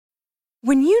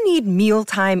When you need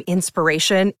mealtime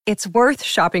inspiration, it's worth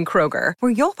shopping Kroger,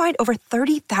 where you'll find over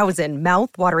 30,000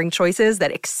 mouth-watering choices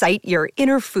that excite your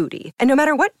inner foodie. And no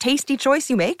matter what tasty choice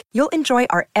you make, you'll enjoy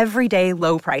our everyday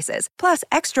low prices, plus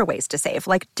extra ways to save,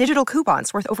 like digital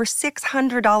coupons worth over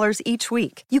 $600 each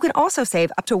week. You can also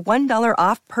save up to $1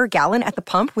 off per gallon at the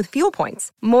pump with fuel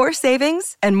points. More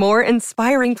savings and more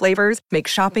inspiring flavors make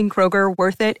shopping Kroger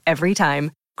worth it every time.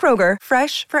 Kroger,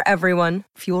 fresh for everyone.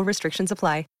 Fuel restrictions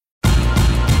apply.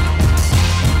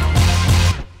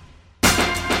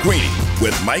 Greeny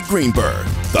with Mike Greenberg,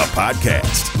 the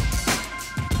podcast.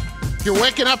 You're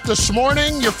waking up this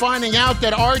morning, you're finding out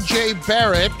that R.J.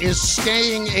 Barrett is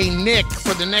staying a Knick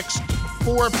for the next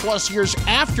 4+ years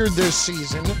after this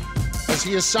season as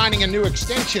he is signing a new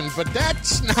extension, but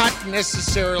that's not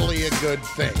necessarily a good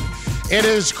thing. It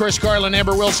is Chris Garland,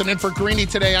 Amber Wilson, in for Greeny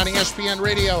today on ESPN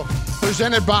Radio,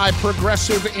 presented by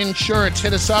Progressive Insurance.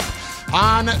 Hit us up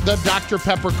on the Dr.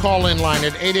 Pepper call-in line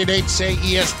at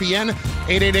 888-SAY-ESPN,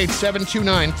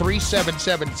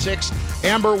 888-729-3776.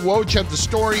 Amber Woj had the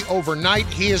story overnight.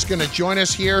 He is going to join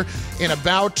us here in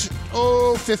about,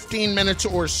 15 minutes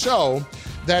or so,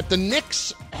 that the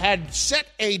Knicks had set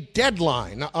a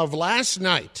deadline of last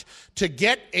night to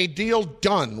get a deal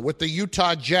done with the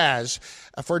Utah Jazz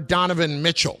for Donovan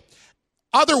Mitchell.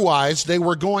 Otherwise, they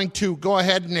were going to go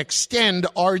ahead and extend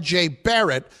R.J.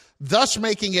 Barrett, thus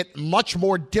making it much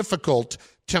more difficult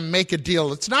to make a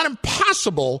deal. It's not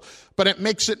impossible, but it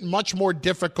makes it much more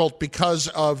difficult because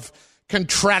of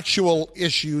contractual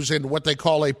issues and what they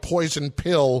call a poison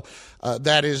pill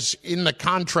that is in the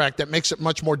contract that makes it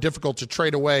much more difficult to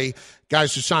trade away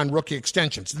guys who sign rookie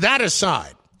extensions. That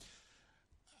aside,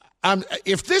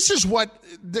 if this is what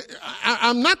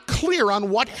I'm not clear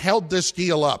on what held this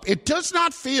deal up. It does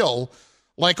not feel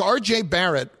like R.J.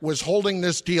 Barrett was holding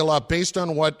this deal up based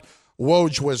on what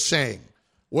Woj was saying.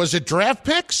 Was it draft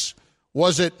picks?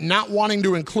 Was it not wanting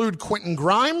to include Quentin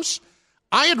Grimes?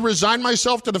 I had resigned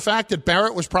myself to the fact that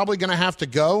Barrett was probably going to have to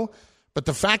go, but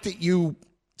the fact that you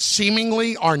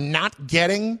seemingly are not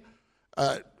getting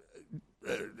a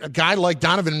guy like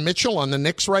Donovan Mitchell on the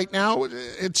Knicks right now,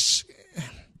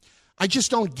 I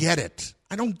just don't get it.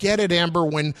 I don't get it, Amber,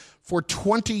 when for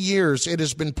 20 years it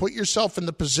has been put yourself in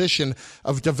the position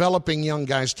of developing young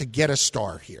guys to get a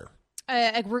star here.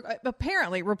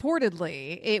 Apparently,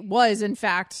 reportedly, it was, in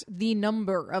fact, the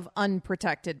number of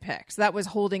unprotected picks that was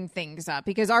holding things up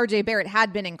because R.J. Barrett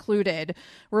had been included,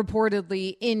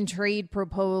 reportedly, in trade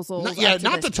proposals.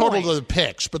 Not the total of the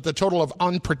picks, but the total of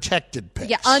unprotected picks.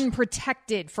 Yeah,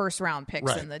 unprotected first-round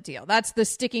picks in the deal. That's the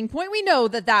sticking point. We know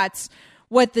that that's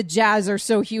what the Jazz are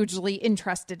so hugely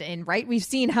interested in, right? We've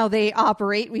seen how they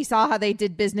operate. We saw how they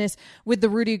did business with the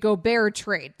Rudy Gobert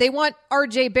trade. They want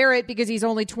R.J. Barrett because he's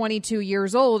only 22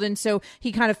 years old, and so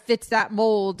he kind of fits that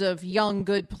mold of young,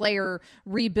 good player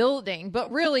rebuilding. But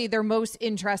really, they're most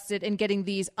interested in getting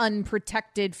these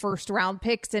unprotected first-round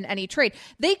picks in any trade.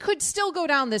 They could still go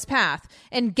down this path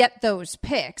and get those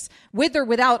picks, with or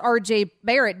without R.J.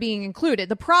 Barrett being included.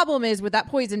 The problem is with that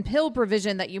poison pill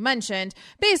provision that you mentioned,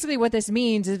 basically what this means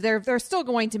is they're still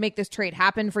going to make this trade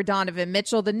happen for Donovan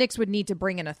Mitchell. The Knicks would need to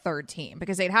bring in a third team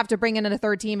because they'd have to bring in a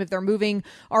third team if they're moving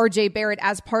R.J. Barrett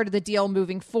as part of the deal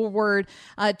moving forward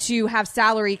to have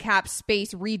salary cap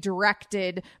space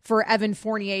redirected for Evan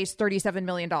Fournier's $37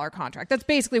 million contract. That's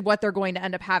basically what they're going to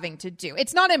end up having to do.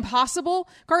 It's not impossible,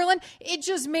 Garland. It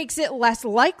just makes it less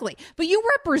likely. But you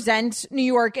represent New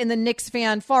York and the Knicks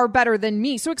fan far better than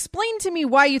me. So explain to me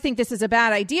why you think this is a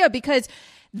bad idea, because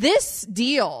this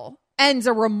deal ends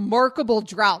a remarkable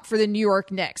drought for the New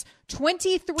York Knicks.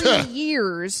 23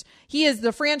 years, he is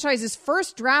the franchise's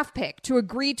first draft pick to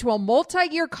agree to a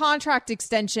multi-year contract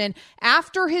extension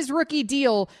after his rookie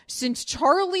deal since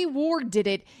Charlie Ward did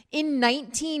it in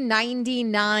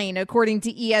 1999, according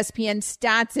to ESPN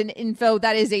stats and info.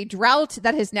 That is a drought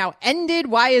that has now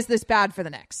ended. Why is this bad for the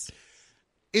Knicks?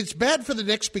 It's bad for the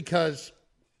Knicks because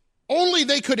only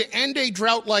they could end a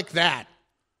drought like that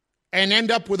and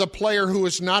end up with a player who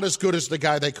is not as good as the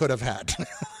guy they could have had.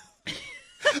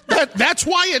 That's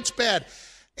why it's bad.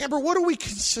 Amber, what do we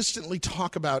consistently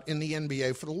talk about in the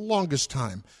NBA for the longest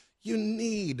time? You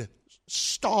need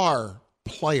star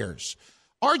players.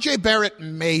 R.J. Barrett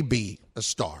may be a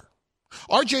star.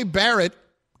 R.J. Barrett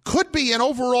could be an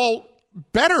overall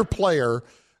better player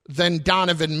than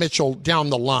Donovan Mitchell down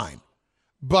the line.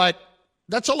 But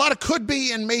that's a lot of could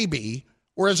be and maybe,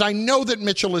 whereas I know that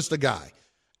Mitchell is the guy.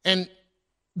 And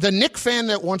the Knick fan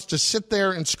that wants to sit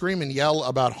there and scream and yell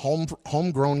about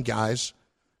homegrown guys,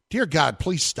 dear God,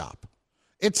 please stop.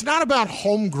 It's not about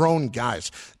homegrown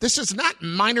guys. This is not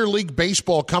minor league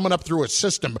baseball coming up through a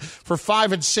system for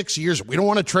 5 and 6 years. We don't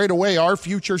want to trade away our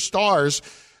future stars,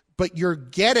 but you're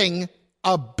getting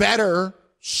a better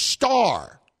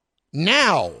star.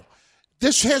 Now,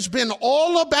 this has been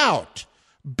all about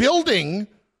building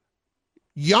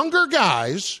younger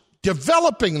guys,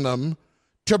 developing them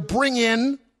to bring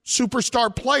in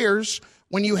superstar players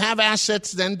when you have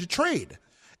assets then to trade.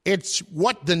 It's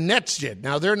what the Nets did.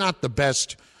 Now, they're not the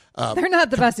best. They're not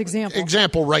the best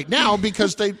example right now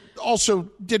because they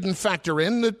also didn't factor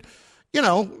in that,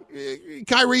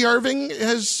 Kyrie Irving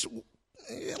has.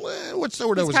 What's the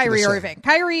word I was going to say? Kyrie Irving.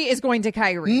 Kyrie is going to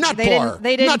Kyrie. Nut bar.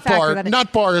 They didn't factor that in.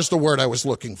 Nut bar is the word I was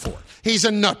looking for. He's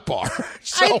a nut bar.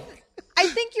 So. I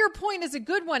think your point is a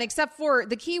good one, except for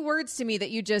the key words to me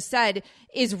that you just said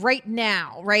is right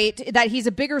now, right? That he's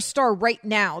a bigger star right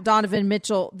now, Donovan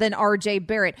Mitchell, than RJ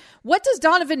Barrett. What does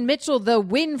Donovan Mitchell, though,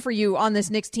 win for you on this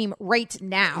Knicks team right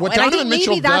now? What and Donovan I think maybe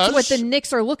Mitchell that's does, what the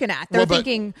Knicks are looking at. They're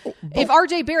thinking if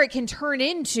RJ Barrett can turn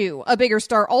into a bigger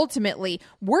star ultimately,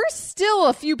 we're still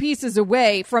a few pieces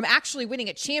away from actually winning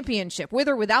a championship, with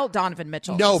or without Donovan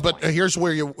Mitchell. No, but here's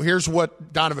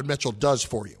what Donovan Mitchell does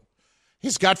for you.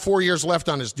 He's got 4 years left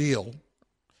on his deal,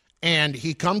 and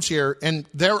he comes here, and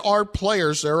there are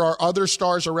other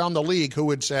stars around the league who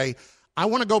would say, I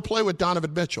want to go play with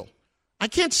Donovan Mitchell. I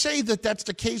can't say that that's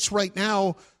the case right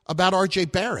now about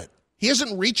RJ Barrett. He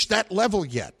hasn't reached that level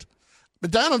yet, but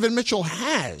Donovan Mitchell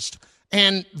has,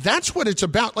 and that's what it's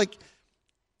about. Like,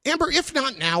 Amber, if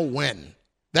not now, when?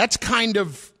 That's kind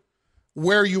of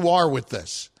where you are with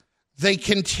this. They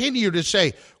continue to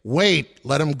say, wait,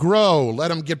 let him grow, let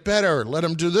him get better, let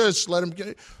him do this, let him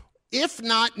get. If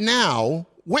not now,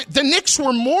 the Knicks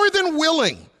were more than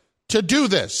willing to do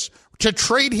this, to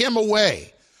trade him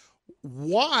away.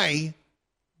 Why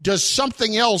does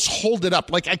something else hold it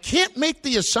up? Like, I can't make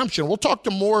the assumption. We'll talk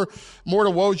to more to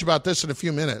Woj about this in a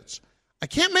few minutes. I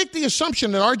can't make the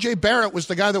assumption that RJ Barrett was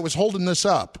the guy that was holding this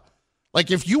up. Like,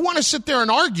 if you want to sit there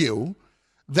and argue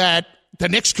that the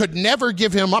Knicks could never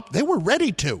give him up, they were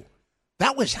ready to.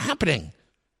 That was happening.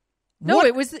 No,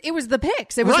 it was the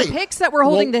picks. It was the picks that were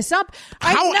holding this up.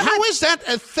 How is that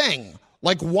a thing?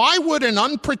 Like, why would an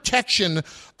unprotection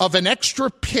of an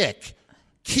extra pick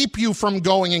keep you from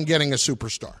going and getting a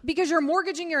superstar? Because you're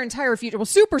mortgaging your entire future. Well,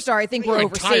 superstar, I think we're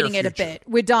overstating it a bit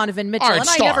with Donovan Mitchell.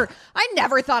 Right, and I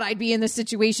never thought I'd be in this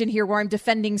situation here where I'm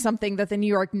defending something that the New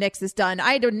York Knicks has done.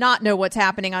 I do not know what's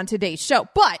happening on today's show.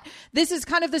 But this is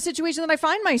kind of the situation that I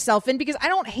find myself in because I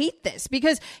don't hate this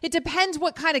because it depends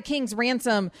what kind of king's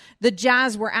ransom the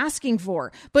Jazz were asking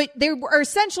for. But they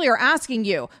essentially are asking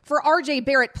you for RJ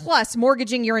Barrett plus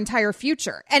mortgaging your entire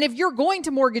future. And if you're going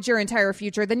to mortgage your entire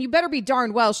future, then you better be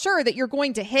darn well sure that you're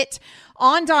going to hit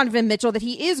on Donovan Mitchell, that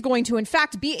he is going to, in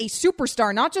fact, be a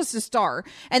superstar, not just a star,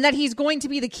 and that he's going to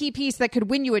be the key piece that could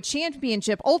win you a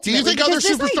championship ultimately. Do you think other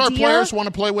superstar players want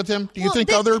to play with him? Do you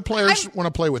think other players want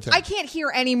to play with him? I can't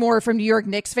hear any more from New York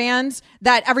Knicks fans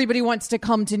that everybody wants to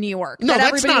come to New York. No, that that's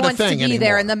everybody not wants a thing to be anymore.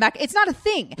 there in the Mecca. It's not a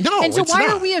thing. No, and so it's why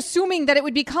not. are we assuming that it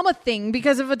would become a thing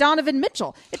because of a Donovan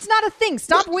Mitchell? It's not a thing.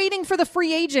 Stop waiting for the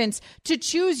free agents to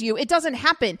choose you. It doesn't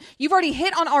happen. You've already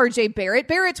hit on RJ Barrett.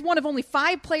 Barrett's one of only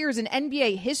 5 players in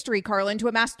NBA history, Carlin, to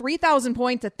amass 3,000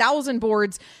 points, 1,000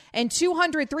 boards, and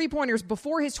 200 3-pointers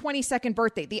before his 22nd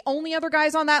birthday. The only other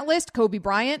guys on that list, Kobe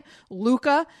Bryant,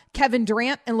 Luka, Kevin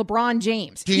Durant, and LeBron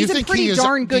James. He's in pretty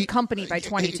darn good company by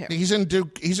 22. He's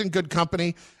in good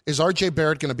company. Is RJ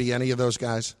Barrett going to be any of those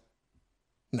guys?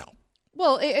 No.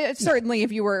 Well, certainly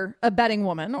if you were a betting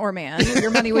woman or man,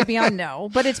 your money would be on no,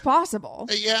 but it's possible.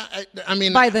 Yeah, I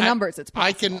mean, by the numbers, it's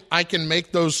possible. I can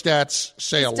make those stats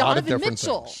say a lot of different things.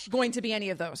 Donovan Mitchell going to be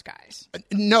any of those guys?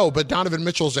 No, but Donovan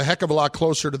Mitchell's a heck of a lot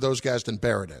closer to those guys than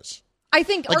Barrett is. I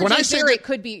think RJ Barrett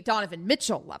could be Donovan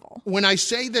Mitchell level. When I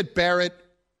say that Barrett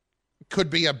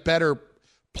could be a better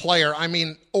player, I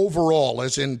mean overall,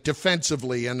 as in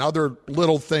defensively and other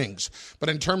little things. But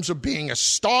in terms of being a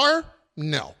star,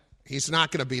 no. He's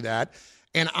not going to be that.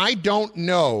 And I don't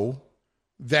know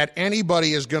that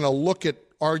anybody is going to look at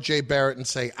RJ Barrett and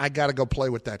say, I got to go play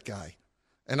with that guy.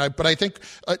 But I think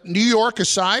New York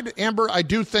aside, Amber, I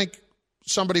do think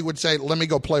somebody would say, let me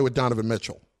go play with Donovan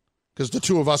Mitchell because the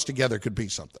two of us together could be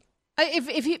something.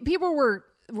 If people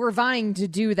were vying to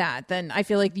do that, then I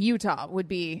feel like Utah would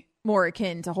be more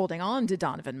akin to holding on to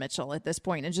Donovan Mitchell at this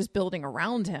point and just building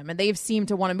around him. And they've seemed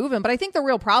to want to move him. But I think the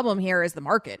real problem here is the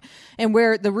market and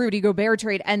where the Rudy Gobert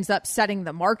trade ends up setting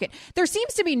the market. There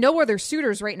seems to be no other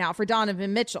suitors right now for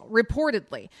Donovan Mitchell,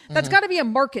 reportedly. That's got to be a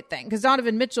market thing because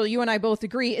Donovan Mitchell, you and I both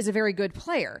agree, is a very good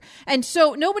player. And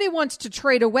so nobody wants to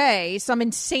trade away some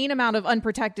insane amount of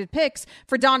unprotected picks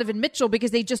for Donovan Mitchell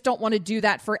because they just don't want to do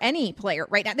that for any player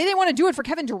right now. They didn't want to do it for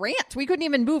Kevin Durant. We couldn't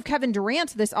even move Kevin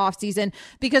Durant this offseason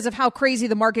because of how crazy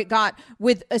the market got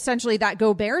with essentially that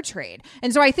Gobert trade.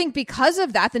 And so I think because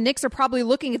of that, the Knicks are probably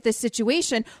looking at this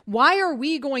situation. Why are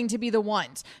we going to be the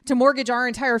ones to mortgage our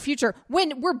entire future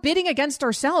when we're bidding against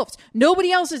ourselves?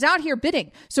 Nobody else is out here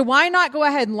bidding. So why not go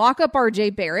ahead and lock up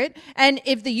RJ Barrett? And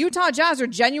if the Utah Jazz are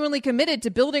genuinely committed to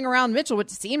building around Mitchell, which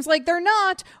seems like they're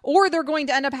not, or they're going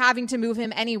to end up having to move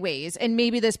him anyways, and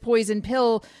maybe this poison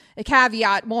pill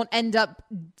caveat won't end up,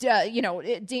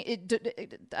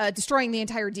 destroying the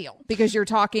entire deal because you're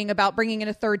talking about bringing in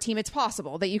a third team. It's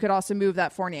possible that you could also move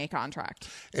that Fournier contract.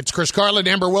 It's Chris Carlin,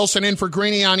 Amber Wilson in for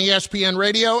Greeny on ESPN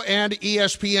Radio and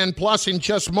ESPN Plus in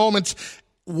just moments.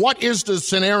 What is the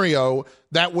scenario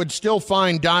that would still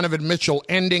find Donovan Mitchell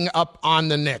ending up on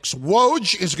the Knicks?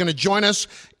 Woj is going to join us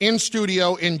in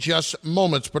studio in just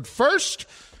moments. But first, I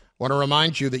want to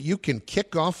remind you that you can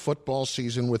kick off football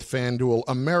season with FanDuel,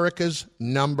 America's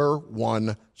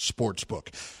 #1 sportsbook.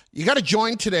 You got to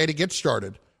join today to get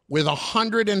started with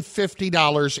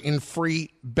 $150 in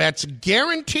free bets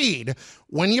guaranteed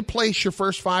when you place your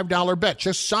first $5 bet.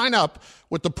 Just sign up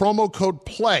with the promo code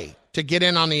PLAY to get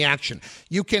in on the action.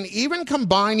 You can even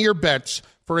combine your bets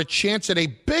for a chance at a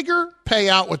bigger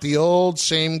payout with the old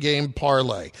same-game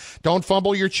parlay. Don't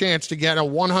fumble your chance to get a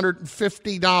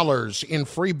 $150 in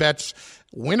free bets,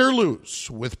 win or lose,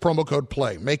 with promo code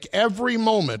PLAY. Make every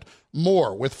moment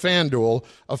more with FanDuel,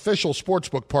 official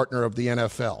sportsbook partner of the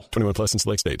NFL. 21 plus in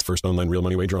select states. First online real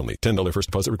money wager only. $10 first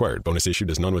deposit required. Bonus issued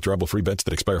as non-withdrawable free bets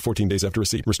that expire 14 days after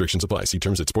receipt. Restrictions apply. See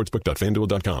terms at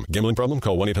sportsbook.fanduel.com. Gambling problem?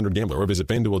 Call 1-800-GAMBLER or visit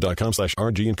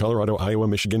fanduel.com/RG in Colorado, Iowa,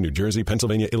 Michigan, New Jersey,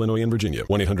 Pennsylvania, Illinois, and Virginia.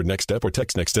 1-800-NEXT-STEP or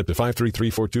text NEXT-STEP to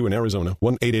 53342 in Arizona.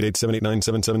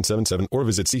 1-888-789-7777 or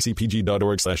visit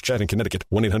ccpg.org/chat in Connecticut.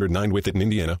 1-800-9-WITH-IT in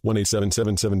Indiana.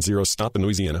 1-877-770-STOP in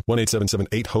Louisiana.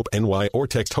 1-877-8-HOPE-NY or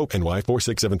text HOPE-NY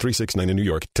 467-369 in New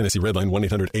York. Tennessee Redline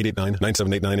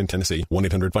 1-800-889-9789 in Tennessee.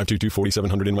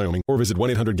 1-800-522-4700 in Wyoming or visit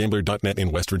 1-800-GAMBLER.net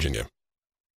in West Virginia.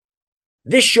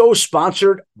 This show is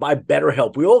sponsored by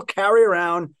BetterHelp. We all carry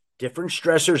around different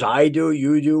stressors. I do,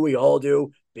 you do, we all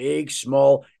do, big,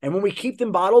 small. And when we keep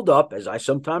them bottled up, as I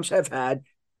sometimes have had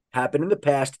happen in the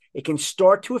past, it can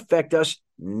start to affect us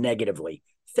negatively.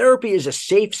 Therapy is a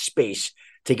safe space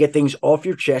to get things off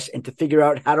your chest and to figure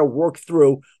out how to work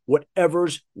through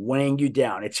whatever's weighing you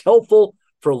down. It's helpful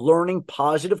for learning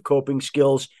positive coping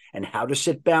skills and how to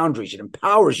set boundaries. It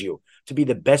empowers you to be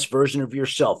the best version of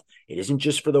yourself. It isn't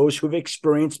just for those who have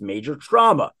experienced major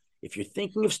trauma. If you're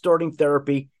thinking of starting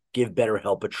therapy, give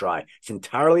BetterHelp a try. It's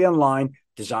entirely online,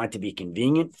 designed to be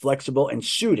convenient, flexible, and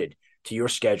suited to your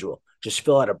schedule. Just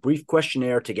fill out a brief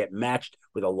questionnaire to get matched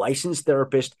with a licensed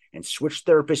therapist and switch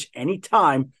therapists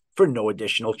anytime for no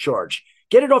additional charge.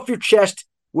 Get it off your chest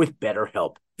with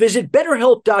BetterHelp. Visit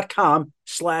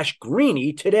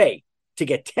BetterHelp.com/Greeny today to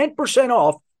get 10%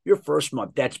 off your first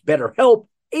month. That's BetterHelp,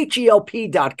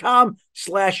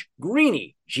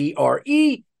 HELP.com/Greeny,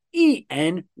 GREENY.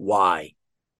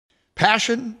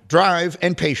 Passion, drive,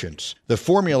 and patience. The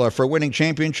formula for winning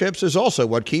championships is also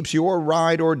what keeps your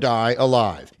ride or die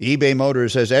alive. eBay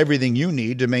Motors has everything you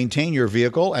need to maintain your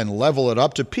vehicle and level it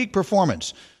up to peak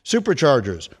performance.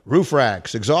 Superchargers, roof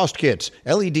racks, exhaust kits,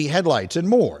 LED headlights, and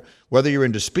more. Whether you're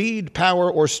into speed, power,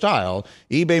 or style,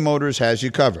 eBay Motors has you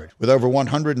covered. With over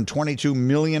 122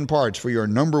 million parts for your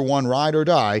number one ride or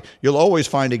die, you'll always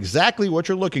find exactly what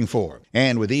you're looking for.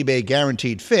 And with eBay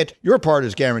Guaranteed Fit, your part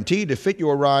is guaranteed to fit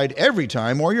your ride every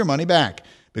time or your money back.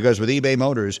 Because with eBay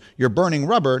Motors, you're burning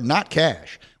rubber, not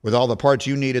cash. With all the parts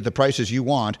you need at the prices you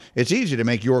want, it's easy to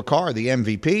make your car the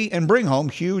MVP and bring home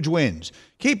huge wins.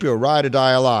 Keep your ride or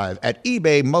die alive at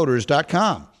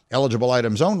ebaymotors.com. Eligible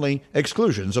items only.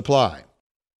 Exclusions apply.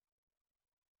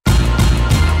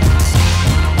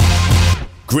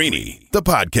 Greeny, the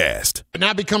podcast. It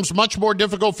now becomes much more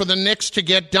difficult for the Knicks to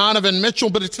get Donovan Mitchell,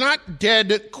 but it's not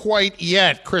dead quite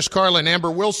yet. Chris Carlin, Amber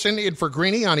Wilson in for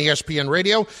Greeny on ESPN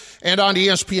Radio and on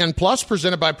ESPN Plus,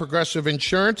 presented by Progressive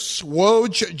Insurance.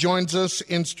 Woj joins us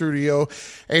in studio.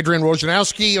 Adrian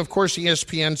Wojnarowski, of course,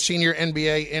 ESPN senior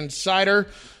NBA insider.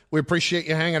 We appreciate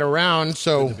you hanging around.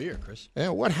 So, good to be here, Chris. Yeah,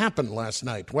 what happened last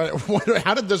night?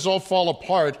 How did this all fall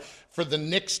apart for the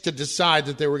Knicks to decide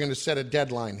that they were going to set a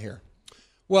deadline here?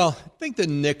 Well, I think the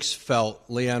Knicks felt,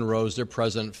 Leon Rose, their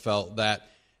president, felt that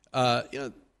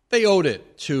they owed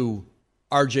it to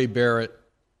R.J. Barrett,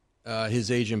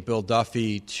 his agent Bill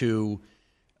Duffy, to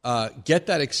get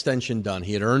that extension done.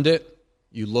 He had earned it.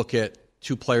 You look at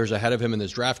two players ahead of him in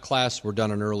this draft class were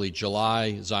done in early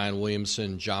July, Zion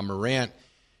Williamson, John Morant,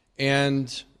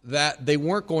 and that they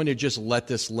weren't going to just let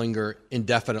this linger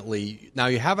indefinitely. Now,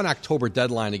 you have an October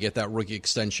deadline to get that rookie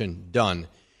extension done.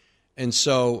 And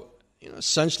so,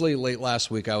 essentially late last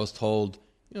week I was told,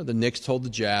 the Knicks told the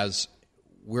Jazz,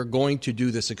 we're going to do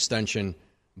this extension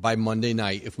by Monday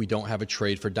night if we don't have a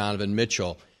trade for Donovan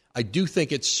Mitchell. I do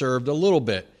think it served a little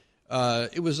bit.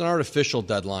 It was an artificial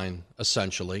deadline,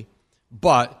 essentially.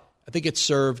 But I think it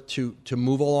served to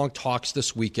move along talks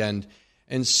this weekend.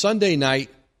 And Sunday night,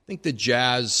 I think the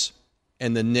Jazz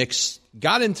and the Knicks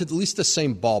got into at least the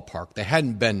same ballpark. They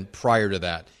hadn't been prior to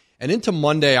that. And into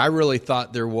Monday, I really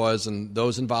thought there was, and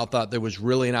those involved thought there was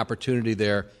really an opportunity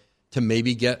there to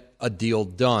maybe get a deal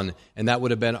done. And that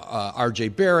would have been R.J.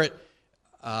 Barrett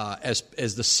as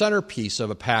the centerpiece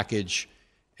of a package.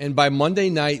 And by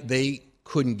Monday night, they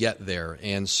couldn't get there.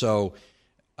 And so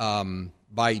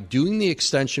by doing the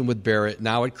extension with Barrett,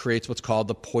 now it creates what's called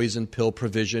the poison pill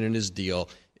provision in his deal.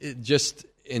 It just,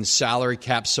 in salary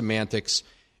cap semantics,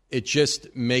 it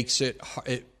just makes it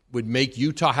would make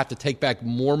Utah have to take back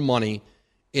more money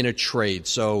in a trade.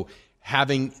 So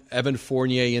having Evan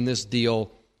Fournier in this deal,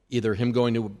 either him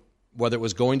going to, whether it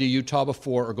was going to Utah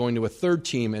before or going to a third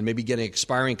team and maybe getting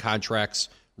expiring contracts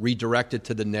redirected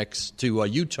to the Knicks, to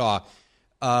Utah,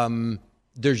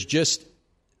 there's just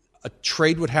a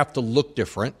trade would have to look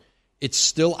different. It's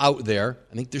still out there.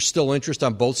 I think there's still interest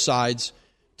on both sides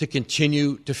to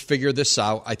continue to figure this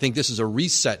out. I think this is a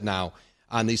reset now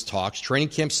on these talks. Training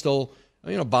camp's still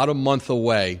about a month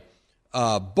away,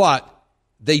 but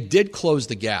they did close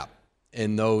the gap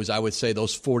in those, I would say,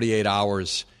 those 48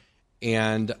 hours.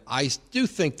 And I do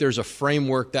think there's a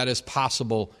framework that is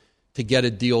possible to get a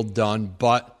deal done,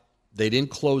 but they didn't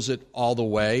close it all the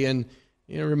way. And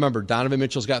remember, Donovan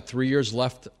Mitchell's got 3 years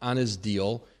left on his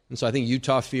deal. And so I think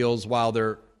Utah feels while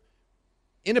they're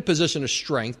in a position of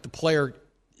strength, the player,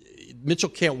 Mitchell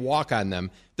can't walk on them.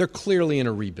 They're clearly in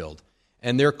a rebuild.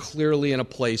 And they're clearly in a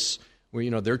place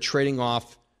where, they're trading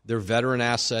off their veteran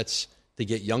assets to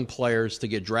get young players, to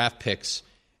get draft picks.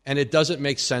 And it doesn't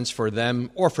make sense for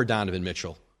them or for Donovan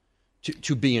Mitchell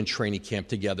to be in training camp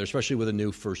together, especially with a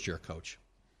new first-year coach.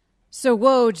 So,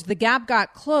 Woj, the gap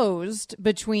got closed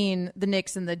between the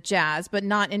Knicks and the Jazz, but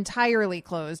not entirely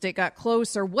closed. It got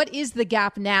closer. What is the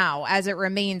gap now as it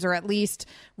remains, or at least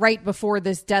right before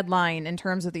this deadline in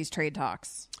terms of these trade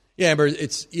talks? Yeah, Amber,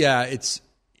 it's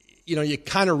you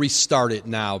kind of restart it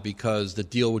now because the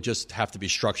deal would just have to be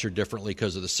structured differently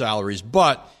because of the salaries.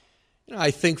 But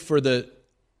I think for the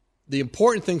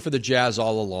important thing for the Jazz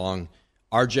all along,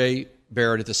 R.J.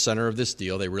 Barrett at the center of this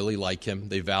deal, they really like him,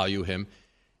 they value him,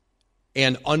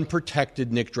 and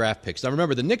unprotected Knicks draft picks. Now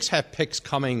remember, the Knicks have picks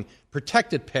coming,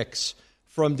 protected picks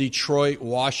from Detroit,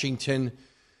 Washington,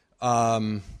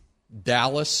 Dallas.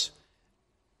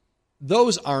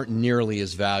 Those aren't nearly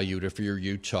as valued if you're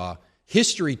Utah.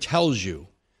 History tells you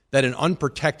that an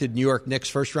unprotected New York Knicks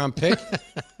first-round pick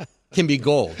can be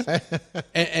gold.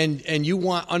 And you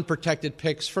want unprotected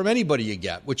picks from anybody you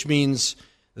get, which means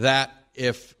that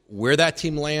if where that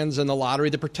team lands in the lottery,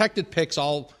 the protected picks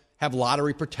all have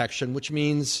lottery protection, which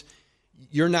means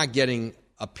you're not getting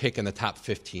a pick in the top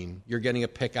 15. You're getting a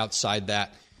pick outside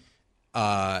that.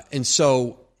 And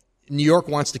so New York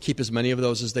wants to keep as many of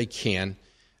those as they can.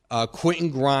 Quentin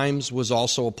Grimes was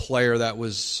also a player that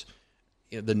was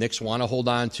the Knicks want to hold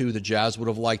on to. The Jazz would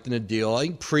have liked in a deal. I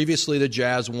think previously the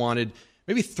Jazz wanted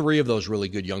maybe three of those really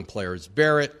good young players.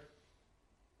 Barrett,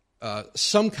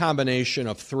 some combination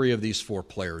of three of these four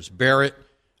players. Barrett,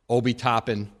 Obi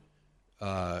Toppin,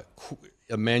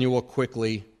 Emmanuel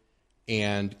Quickley,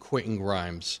 and Quentin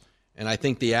Grimes. And I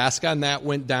think the ask on that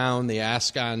went down. The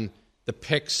ask on the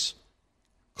picks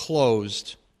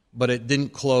closed, but it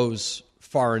didn't close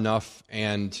far enough.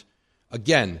 And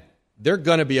again, they're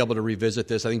going to be able to revisit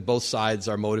this. I think both sides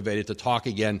are motivated to talk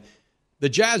again. The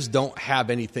Jazz don't have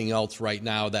anything else right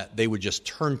now that they would just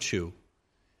turn to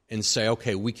and say,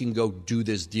 okay, we can go do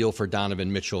this deal for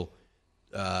Donovan Mitchell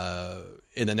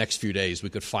in the next few days.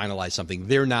 We could finalize something.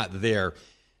 They're not there.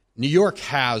 New York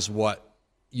has what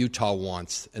Utah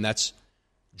wants, and that's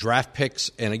draft picks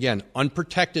and, again,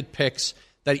 unprotected picks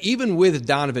that even with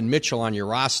Donovan Mitchell on your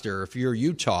roster, if you're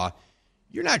Utah,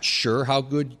 you're not sure how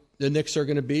good the Knicks are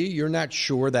going to be. You're not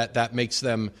sure that that makes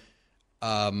them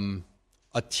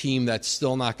a team that's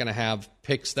still not going to have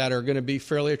picks that are going to be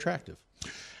fairly attractive.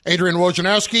 Adrian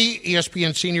Wojnarowski,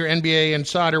 ESPN senior NBA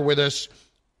insider with us.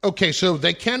 Okay, so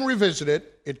they can revisit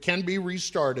it. It can be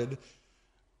restarted.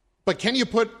 But can you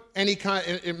put any kind,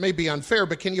 it may be unfair,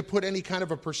 but can you put any kind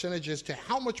of a percentage as to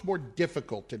how much more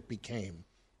difficult it became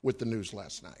with the news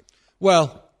last night?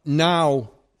 Well,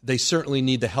 now they certainly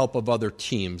need the help of other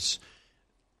teams.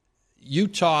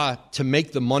 Utah, to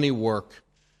make the money work,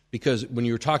 because when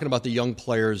you were talking about the young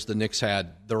players the Knicks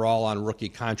had, they're all on rookie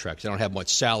contracts. They don't have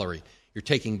much salary. You're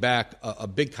taking back a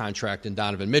big contract in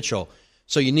Donovan Mitchell.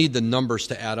 So you need the numbers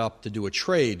to add up to do a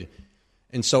trade.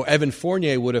 And so Evan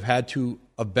Fournier would have had to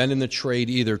have been in the trade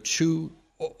either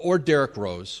or Derrick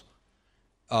Rose.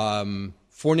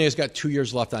 Fournier's got 2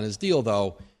 years left on his deal,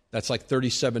 though. That's like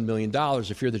 $37 million.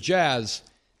 If you're the Jazz,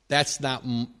 that's not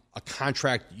a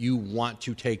contract you want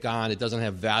to take on. It doesn't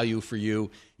have value for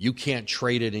you. You can't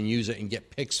trade it and use it and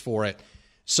get picks for it.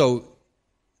 So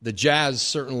the Jazz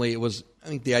certainly, I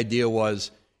think the idea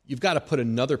was you've got to put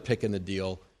another pick in the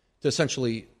deal to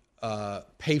essentially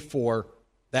pay for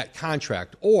that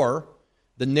contract. Or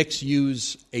the Knicks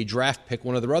use a draft pick,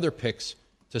 one of their other picks,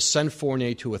 to send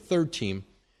Fournier to a third team,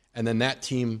 and then that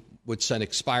team would send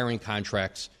expiring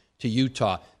contracts to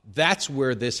Utah. That's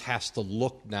where this has to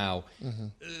look now.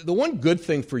 Mm-hmm. The one good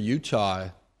thing for Utah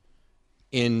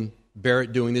in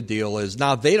Barrett doing the deal is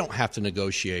now they don't have to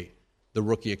negotiate the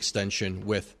rookie extension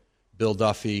with Bill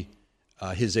Duffy,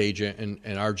 his agent,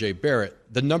 and R.J. Barrett.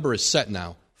 The number is set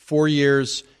now. 4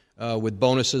 years with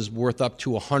bonuses worth up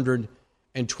to $120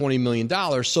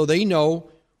 million. So they know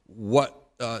what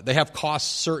they have.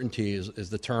 Cost certainty is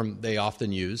the term they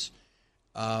often use.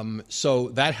 So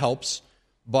that helps.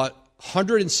 But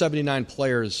 179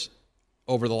 players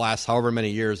over the last however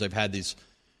many years they've had these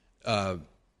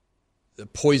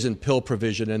poison pill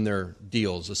provision in their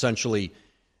deals, essentially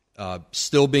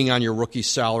still being on your rookie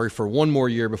salary for one more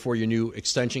year before your new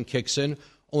extension kicks in.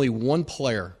 Only one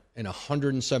player in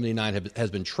 179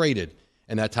 has been traded.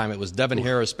 And that time it was Devin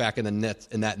Harris back in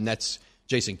that Nets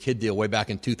Jason Kidd deal way back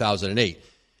in 2008.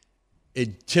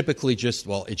 It typically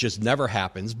it just never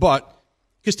happens. But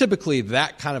because typically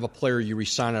that kind of a player you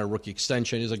re-sign on a rookie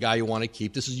extension is a guy you want to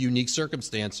keep. This is a unique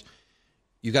circumstance.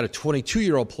 You've got a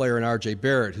 22-year-old player in R.J.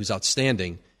 Barrett who's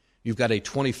outstanding. You've got a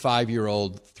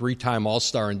 25-year-old, three-time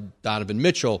All-Star in Donovan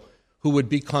Mitchell who would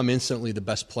become instantly the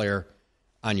best player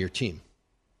on your team.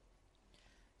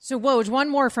 So, Woj, one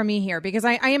more from me here, because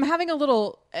I'm having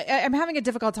a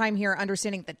difficult time here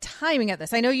understanding the timing of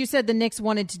this. I know you said the Knicks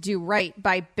wanted to do right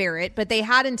by Barrett, but they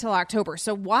had until October.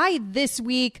 So why this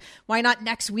week? Why not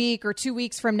next week or 2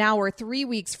 weeks from now or 3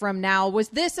 weeks from now? Was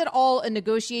this at all a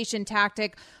negotiation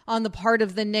tactic on the part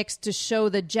of the Knicks to show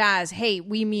the Jazz, hey,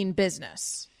 we mean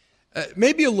business?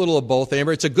 Maybe a little of both,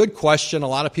 Amber. It's a good question. A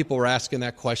lot of people were asking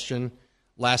that question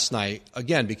last night,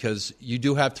 again, because you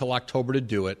do have till October to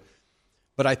do it.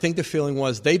 But I think the feeling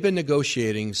was they've been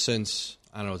negotiating since,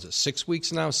 I don't know, is it 6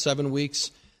 weeks now, 7 weeks?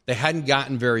 They hadn't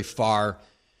gotten very far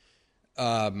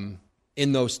in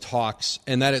those talks.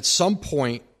 And that at some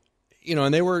point,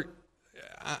 and they were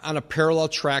on a parallel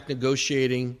track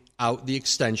negotiating out the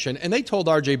extension. And they told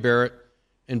R.J. Barrett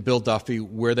and Bill Duffy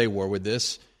where they were with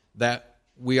this, that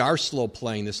we are slow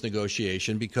playing this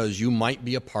negotiation because you might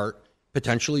be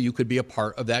potentially you could be a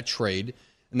part of that trade.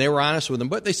 And they were honest with them.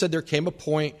 But they said there came a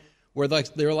point where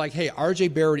they were like, hey, R.J.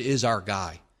 Barrett is our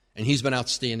guy, and he's been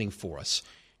outstanding for us.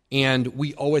 And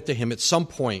we owe it to him at some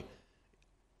point,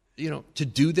 to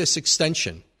do this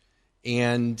extension.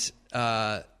 And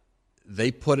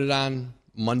they put it on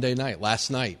Monday night,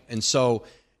 last night. And so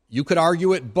you could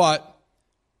argue it, but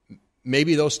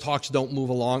maybe those talks don't move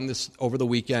along over the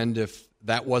weekend if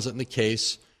that wasn't the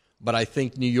case. But I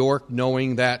think New York,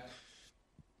 knowing that,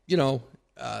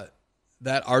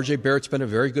 that R.J. Barrett's been a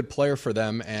very good player for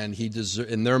them, and he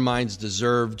in their minds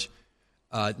deserved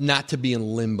not to be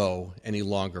in limbo any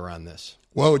longer on this.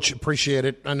 Woj, appreciate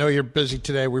it. I know you're busy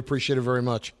today. We appreciate it very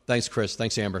much. Thanks, Chris.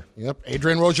 Thanks, Amber. Yep.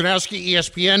 Adrian Wojnarowski,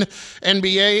 ESPN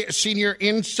NBA senior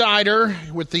insider,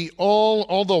 with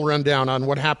all the rundown on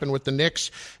what happened with the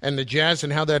Knicks and the Jazz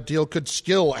and how that deal could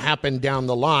still happen down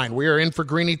the line. We are in for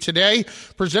Greeny today,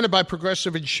 presented by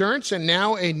Progressive Insurance, and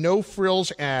now a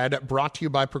no-frills ad brought to you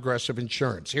by Progressive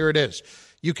Insurance. Here it is.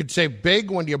 You could save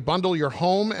big when you bundle your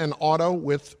home and auto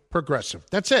with Progressive.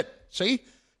 That's it. See?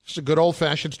 It's a good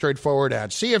old-fashioned, straightforward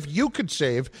ad. See if you could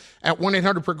save at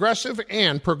 1-800-PROGRESSIVE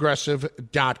and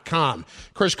Progressive.com.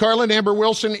 Chris Carlin, Amber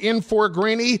Wilson in for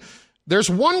Greeny. There's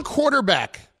one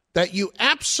quarterback that you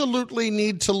absolutely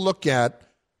need to look at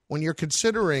when you're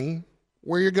considering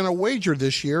where you're going to wager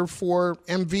this year for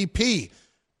MVP.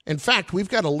 In fact, we've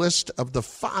got a list of the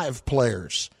 5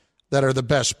 players that are the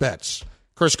best bets.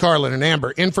 Chris Carlin and Amber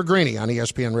in for Greeny on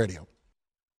ESPN Radio.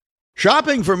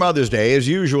 Shopping for Mother's Day is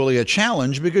usually a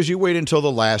challenge because you wait until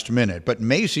the last minute, but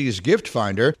Macy's Gift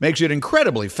Finder makes it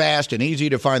incredibly fast and easy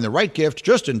to find the right gift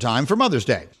just in time for Mother's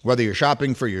Day. Whether you're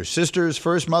shopping for your sister's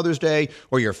first Mother's Day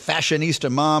or your fashionista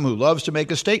mom who loves to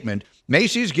make a statement,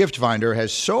 Macy's Gift Finder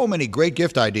has so many great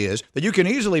gift ideas that you can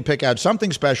easily pick out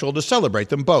something special to celebrate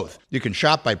them both. You can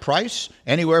shop by price,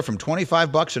 anywhere from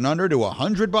 $25 and under to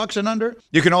 $100 and under.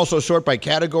 You can also sort by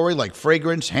category like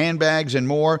fragrance, handbags, and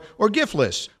more, or gift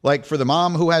lists, like for the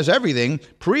mom who has everything,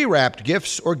 pre-wrapped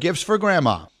gifts or gifts for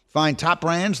grandma. Find top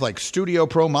brands like Studio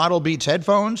Pro Model Beats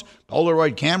headphones,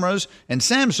 Polaroid cameras, and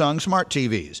Samsung smart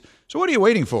TVs. So what are you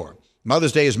waiting for?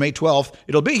 Mother's Day is May 12th.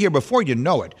 It'll be here before you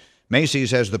know it.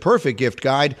 Macy's has the perfect gift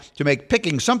guide to make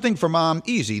picking something for mom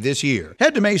easy this year.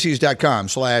 Head to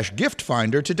Macys.com/gift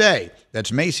finder today.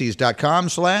 That's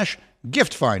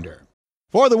Macys.com/gift finder.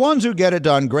 For the ones who get it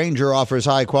done, Grainger offers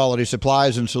high-quality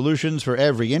supplies and solutions for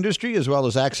every industry, as well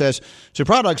as access to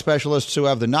product specialists who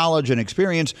have the knowledge and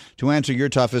experience to answer your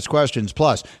toughest questions.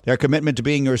 Plus, their commitment to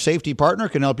being your safety partner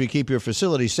can help you keep your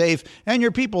facility safe and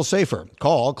your people safer.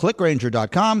 Call, click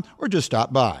Grainger.com, or just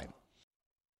stop by.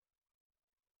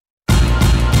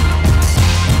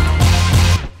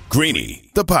 Greeny,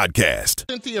 the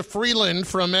podcast. Cynthia Freeland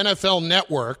from NFL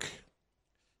Network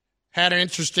had an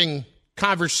interesting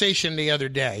conversation the other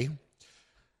day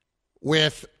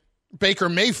with Baker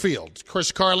Mayfield.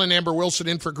 Chris Carlin, Amber Wilson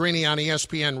in for Greeny on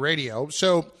ESPN Radio.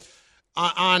 So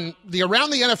on the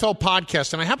Around the NFL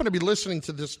podcast, and I happened to be listening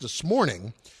to this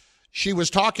morning, she was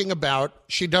talking about,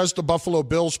 she does the Buffalo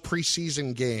Bills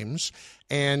preseason games,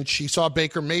 and she saw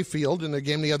Baker Mayfield in the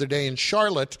game the other day in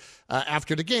Charlotte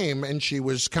after the game, and she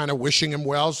was kind of wishing him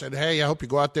well, said, hey, I hope you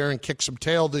go out there and kick some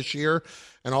tail this year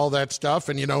and all that stuff.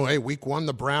 And, you know, hey, week one,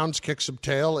 the Browns kick some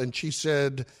tail. And she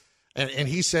said, and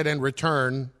he said in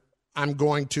return, I'm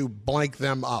going to blank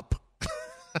them up.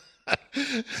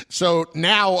 So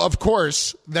now, of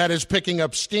course, that is picking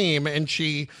up steam, and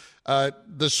she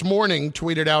this morning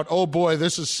tweeted out, oh boy,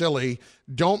 this is silly.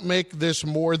 Don't make this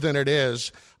more than it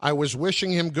is. I was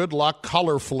wishing him good luck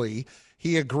colorfully.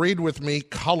 He agreed with me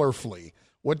colorfully.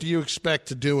 What do you expect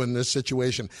to do in this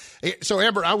situation? So,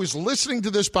 Amber, I was listening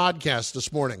to this podcast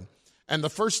this morning, and the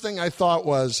first thing I thought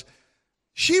was,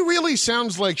 she really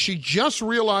sounds like she just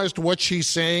realized what she's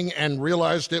saying and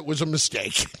realized it was a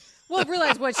mistake. Well,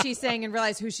 realize what she's saying and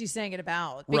realize who she's saying it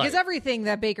about. Because everything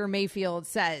that Baker Mayfield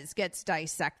says gets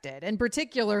dissected. And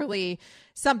particularly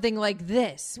something like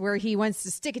this, where he wants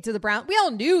to stick it to the Browns. We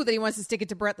all knew that he wants to stick it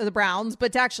to the Browns,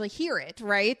 but to actually hear it,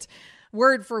 right?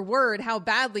 Word for word, how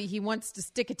badly he wants to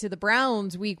stick it to the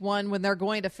Browns week one when they're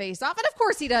going to face off. And of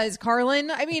course he does,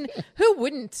 Carlin. I mean, who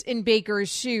wouldn't in Baker's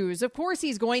shoes? Of course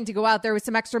he's going to go out there with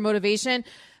some extra motivation.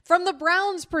 From the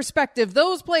Browns' perspective,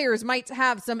 those players might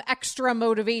have some extra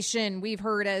motivation, we've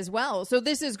heard as well. So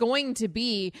this is going to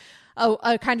be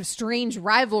a kind of strange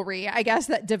rivalry, I guess,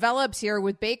 that develops here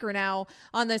with Baker now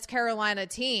on this Carolina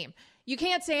team. You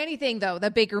can't say anything, though,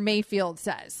 that Baker Mayfield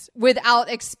says without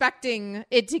expecting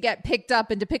it to get picked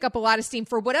up and to pick up a lot of steam.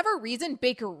 For whatever reason,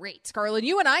 Baker rates. Carlin,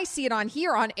 you and I see it on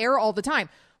here on air all the time.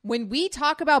 When we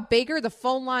talk about Baker, the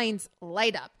phone lines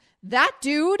light up. That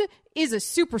dude is a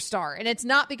superstar, and it's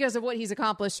not because of what he's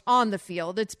accomplished on the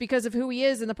field. It's because of who he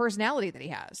is and the personality that he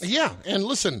has. Yeah, and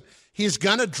listen, he's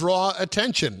going to draw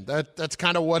attention. That's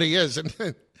kind of what he is.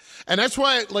 And that's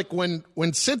why, like, when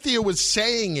Cynthia was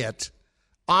saying it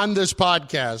on this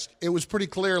podcast, it was pretty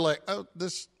clear, like, oh,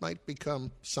 this might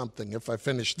become something if I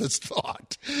finish this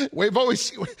thought. We've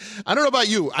always, I don't know about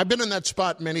you, I've been in that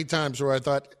spot many times where I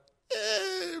thought,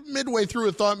 midway through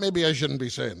a thought, maybe I shouldn't be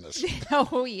saying this.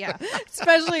 Oh, yeah.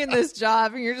 Especially in this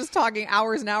job, and you're just talking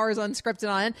hours and hours unscripted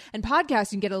on it. And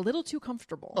podcasting get a little too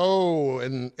comfortable. Oh,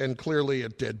 and clearly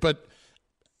it did. But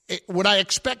would I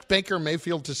expect Baker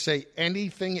Mayfield to say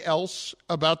anything else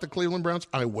about the Cleveland Browns?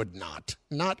 I would not.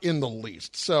 Not in the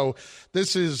least. So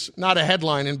this is not a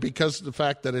headline, and because of the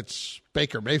fact that it's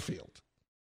Baker Mayfield.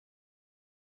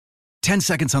 10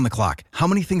 seconds on the clock. How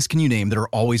many things can you name that are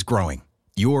always growing?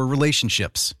 Your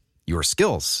relationships, your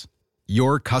skills,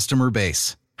 your customer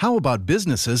base. How about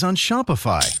businesses on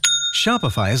Shopify?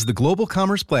 Shopify is the global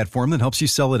commerce platform that helps you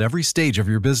sell at every stage of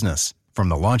your business. From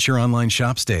the launch your online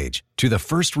shop stage, to the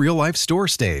first real-life store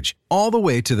stage, all the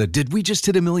way to the did we just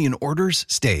hit 1 million orders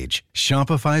stage.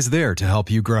 Shopify's there to help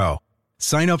you grow.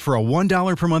 Sign up for a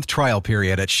 $1 per month trial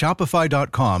period at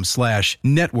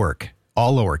shopify.com/network,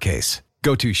 all lowercase.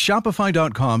 Go to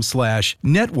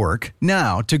shopify.com/network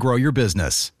now to grow your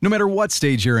business, no matter what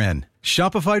stage you're in.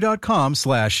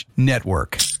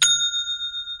 Shopify.com/network.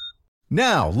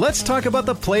 Now, let's talk about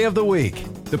the play of the week.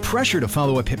 The pressure to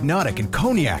follow up Hypnotic and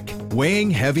Cognac,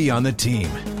 weighing heavy on the team.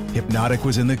 Hypnotic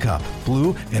was in the cup,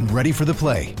 blue, and ready for the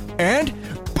play. And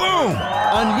boom!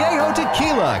 Añejo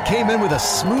Tequila came in with a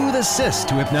smooth assist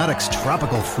to Hypnotic's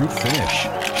tropical fruit finish.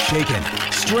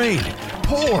 Shaken, strained,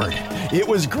 poured. It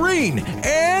was green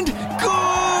and good!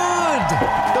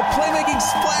 The playmaking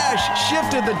splash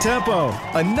shifted the tempo.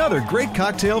 Another great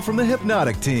cocktail from the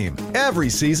Hypnotic team. Every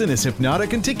season is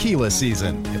Hypnotic and Tequila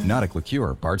season. Hypnotic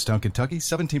Liqueur, Bardstown, Kentucky,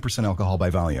 17% alcohol by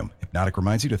volume. Hypnotic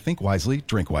reminds you to think wisely,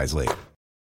 drink wisely.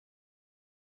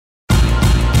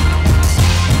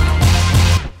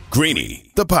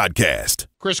 Greeny, the podcast.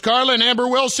 Chris Carlin, Amber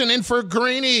Wilson in for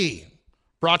Greeny.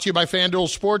 Brought to you by FanDuel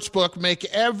Sportsbook. Make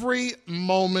every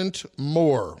moment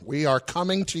more. We are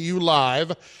coming to you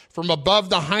live from above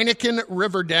the Heineken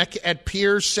River Deck at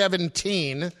Pier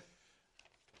 17,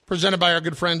 presented by our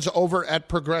good friends over at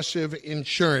Progressive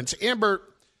Insurance. Amber,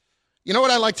 you know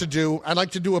what I like to do? I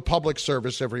like to do a public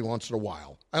service every once in a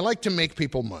while. I like to make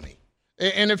people money.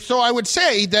 And if so, I would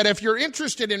say that if you're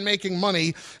interested in making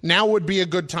money, now would be a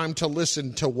good time to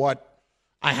listen to what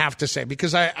I have to say,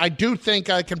 because I do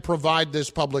think I can provide this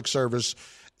public service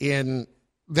in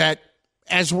that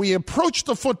as we approach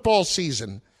the football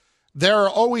season, there are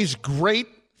always great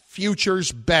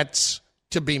futures bets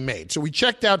to be made. So we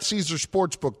checked out Caesar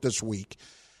Sportsbook this week,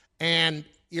 and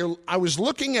I was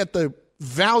looking at the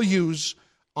values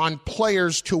on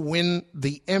players to win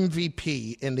the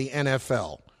MVP in the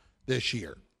NFL this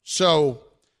year. So,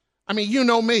 I mean, you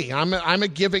know me. I'm a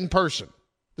giving person.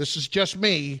 This is just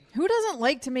me. Who doesn't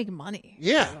like to make money?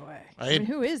 Yeah. By the way? I mean,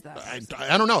 who is that?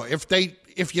 I don't know.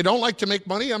 If you don't like to make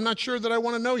money, I'm not sure that I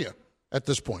want to know you at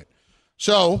this point.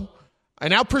 So I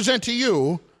now present to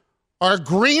you our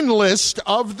green list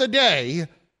of the day.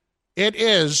 It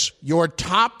is your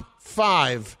top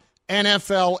 5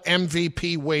 NFL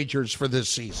MVP wagers for this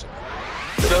season.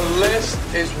 The list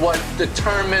is what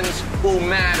determines who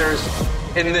matters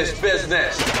in this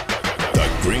business. The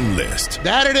Green List.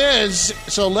 That it is.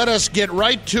 So let us get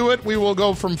right to it. We will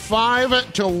go from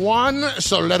 5 to 1.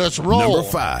 So let us roll. Number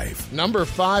 5. Number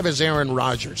 5 is Aaron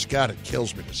Rodgers. God, it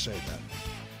kills me to say that.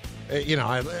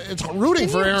 It's rooting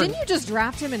for Aaron. Didn't you just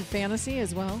draft him in fantasy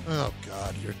as well? Oh,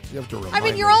 God. You have to remind me. I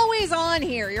mean, you're always on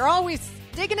here. You're always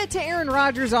digging it to Aaron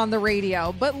Rodgers on the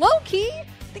radio. But low-key,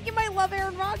 I think you might love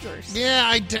Aaron Rodgers. Yeah,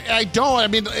 I don't. I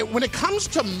mean, when it comes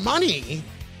to money,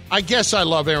 I guess I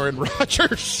love Aaron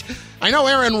Rodgers. I know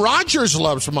Aaron Rodgers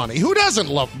loves money. Who doesn't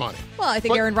love money? Well, I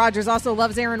think Aaron Rodgers also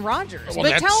loves Aaron Rodgers.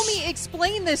 Well, but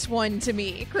explain this one to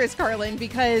me, Chris Carlin,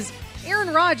 because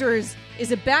Aaron Rodgers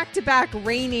is a back-to-back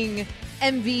reigning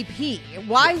MVP.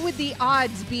 Why would the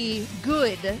odds be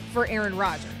good for Aaron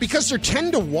Rodgers? Because they're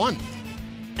 10 to 1.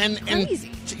 And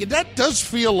that does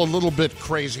feel a little bit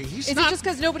crazy. Is it just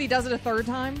because nobody does it a third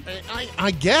time?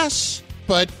 I guess,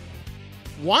 but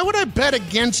why would I bet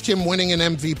against him winning an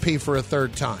MVP for a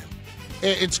third time?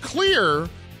 It's clear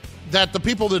that the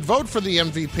people that vote for the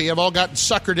MVP have all gotten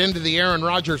suckered into the Aaron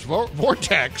Rodgers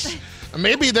vortex.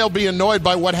 Maybe they'll be annoyed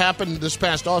by what happened this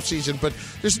past offseason, but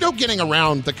there's no getting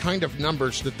around the kind of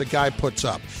numbers that the guy puts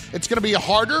up. It's going to be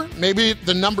harder. Maybe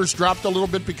the numbers dropped a little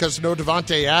bit because no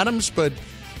Davante Adams, but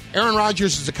Aaron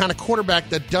Rodgers is the kind of quarterback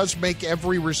that does make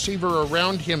every receiver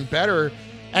around him better.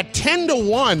 At 10 to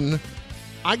 1,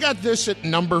 I got this at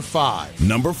number 5.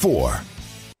 Number 4.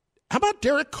 How about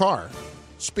Derek Carr?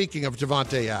 Speaking of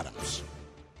Davante Adams.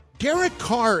 Derek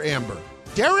Carr, Amber.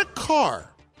 Derek Carr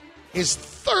is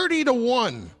 30 to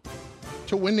 1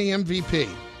 to win the MVP.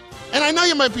 And I know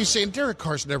you might be saying, Derek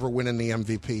Carr's never winning the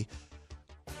MVP.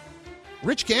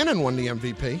 Rich Gannon won the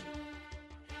MVP.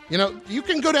 You know, you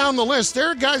can go down the list.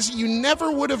 There are guys that you never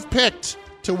would have picked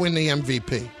to win the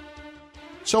MVP.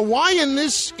 So why in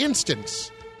this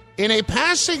instance, in a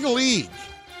passing league,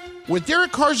 with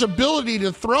Derek Carr's ability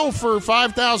to throw for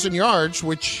 5,000 yards,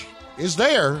 which is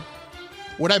there,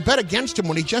 would I bet against him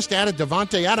when he just added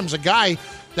Davante Adams, a guy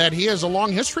that he has a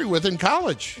long history with in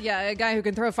college? Yeah, a guy who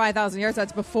can throw 5,000 yards.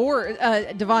 That's before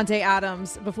Davante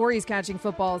Adams, before he's catching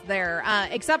footballs there.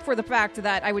 Except for the fact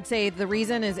that I would say the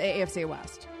reason is AFC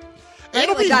West.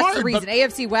 It'll be that's hard, the reason.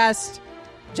 AFC West,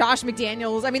 Josh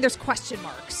McDaniels. I mean, there's question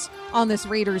marks on this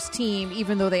Raiders team,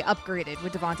 even though they upgraded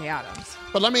with Davante Adams.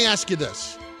 But let me ask you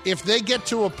this. If they get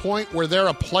to a point where they're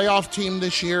a playoff team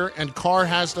this year and Carr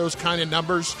has those kind of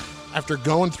numbers after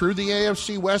going through the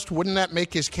AFC West, wouldn't that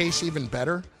make his case even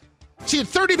better? See, at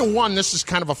 30 to 1, this is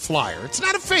kind of a flyer. It's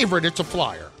not a favorite, it's a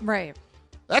flyer. Right.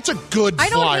 That's a good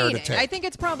flyer to take. I think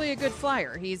it's probably a good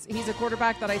flyer. He's a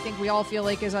quarterback that I think we all feel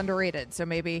like is underrated. So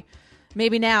maybe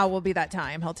maybe now will be that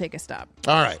time. He'll take a step.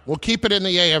 All right. We'll keep it in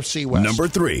the AFC West. Number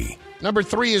 3. Number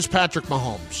 3 is Patrick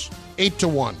Mahomes,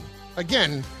 8-1.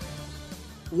 Again,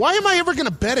 why am I ever going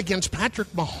to bet against Patrick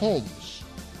Mahomes?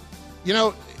 You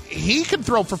know, he can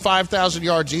throw for 5,000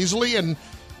 yards easily, and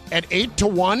at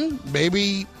 8-1,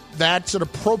 maybe that's an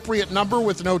appropriate number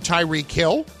with no Tyreek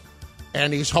Hill.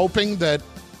 And he's hoping that,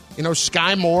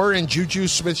 Sky Moore and Juju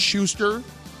Smith-Schuster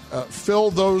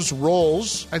fill those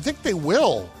roles. I think they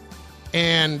will.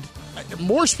 And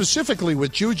more specifically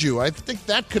with Juju, I think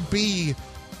that could be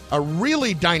a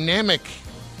really dynamic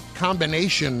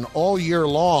combination all year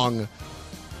long.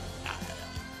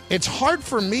 It's hard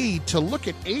for me to look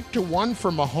at 8-1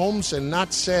 for Mahomes and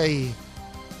not say,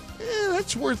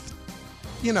 that's worth,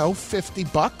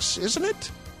 $50, isn't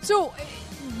it? So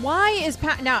why is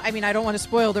now, I don't want to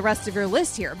spoil the rest of your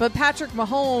list here, but Patrick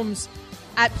Mahomes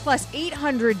at plus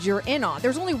 800 you're in on.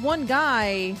 There's only one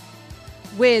guy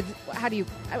with,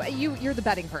 you're the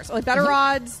betting person. Like better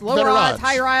odds, lower odds,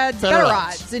 higher odds, better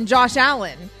odds than Josh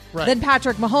Allen than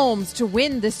Patrick Mahomes to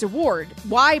win this award.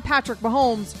 Why Patrick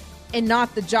Mahomes and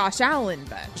not the Josh Allen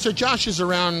bet? So Josh is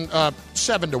around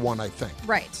 7-1, I think.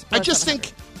 Right. I just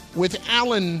think with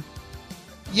Allen,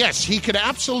 yes, he could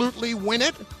absolutely win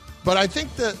it, but I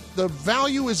think that the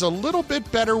value is a little bit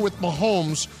better with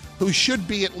Mahomes, who should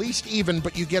be at least even,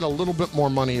 but you get a little bit more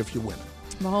money if you win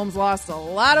it. Mahomes lost a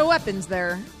lot of weapons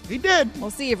there. He did. We'll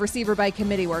see if receiver by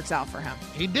committee works out for him.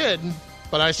 He did,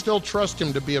 but I still trust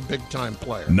him to be a big-time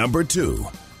player. Number 2.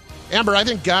 Amber, I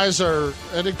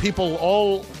think people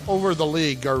all over the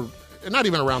league are, not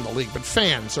even around the league, but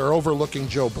fans are overlooking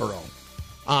Joe Burrow.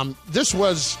 This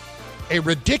was a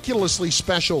ridiculously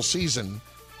special season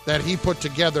that he put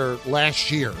together last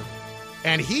year.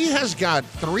 And he has got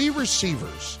 3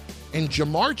 receivers in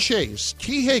Jamar Chase,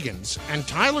 T. Higgins, and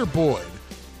Tyler Boyd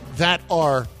that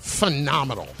are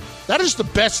phenomenal. That is the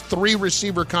best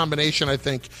 3-receiver combination, I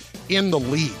think, in the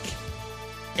league.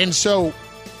 And so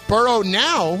Burrow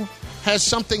now has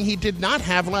something he did not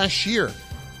have last year.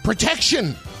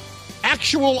 Protection.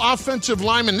 Actual offensive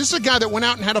lineman. This is a guy that went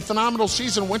out and had a phenomenal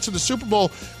season, went to the Super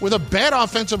Bowl with a bad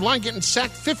offensive line, getting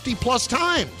sacked 50-plus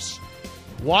times.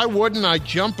 Why wouldn't I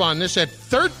jump on this at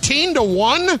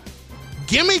 13-1?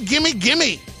 Gimme, gimme,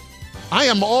 gimme. I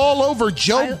am all over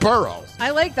Joe Burrow.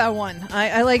 I like that one.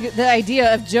 I like the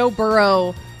idea of Joe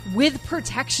Burrow with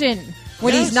protection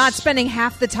when he's not spending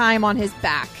half the time on his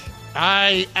back.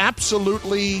 I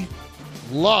absolutely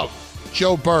love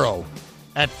Joe Burrow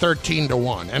at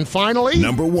 13-1. And finally,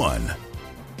 number 1.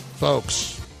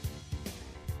 Folks,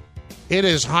 it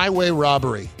is highway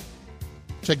robbery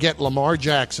to get Lamar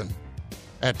Jackson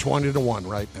at 20-1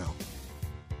 right now.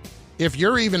 If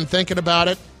you're even thinking about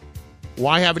it,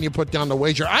 why haven't you put down the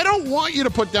wager? I don't want you to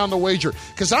put down the wager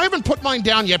because I haven't put mine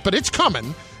down yet, but it's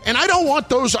coming, and I don't want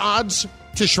those odds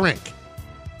to shrink.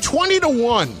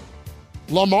 20-1,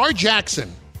 Lamar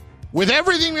Jackson. With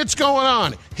everything that's going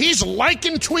on, he's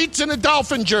liking tweets in a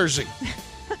Dolphin jersey.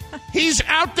 He's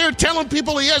out there telling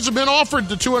people he hasn't been offered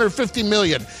the $250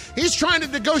 million. He's trying to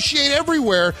negotiate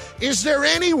everywhere. Is there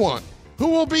anyone who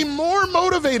will be more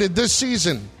motivated this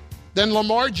season than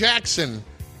Lamar Jackson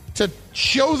to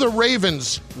show the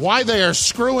Ravens why they are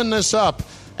screwing this up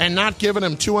and not giving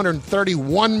him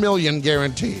 $231 million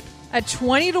guaranteed? At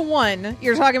 20-1,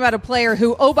 you're talking about a player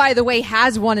who, oh, by the way,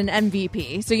 has won an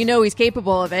MVP, so you know he's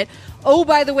capable of it. Oh,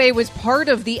 by the way, was part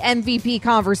of the MVP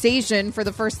conversation for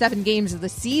the first 7 games of the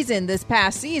season this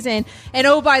past season. And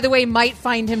oh, by the way, might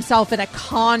find himself in a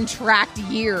contract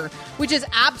year, which is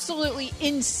absolutely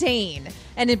insane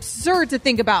and absurd to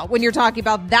think about when you're talking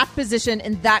about that position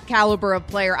and that caliber of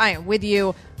player. I am with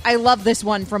you. I love this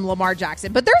one from Lamar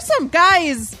Jackson. But there's some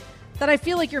guys that I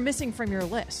feel like you're missing from your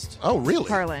list. Oh, really?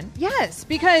 Carlin. Yes,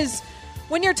 because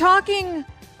when you're talking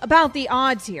about the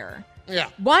odds here,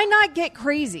 why not get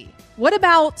crazy? What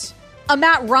about a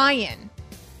Matt Ryan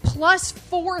plus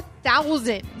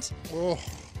 4,000?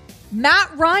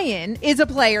 Matt Ryan is a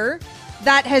player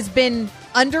that has been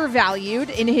undervalued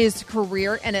in his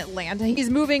career in Atlanta. He's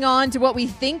moving on to what we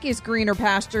think is greener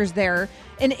pastures there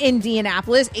in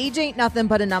Indianapolis. Age ain't nothing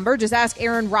but a number. Just ask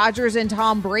Aaron Rodgers and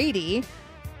Tom Brady.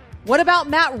 What about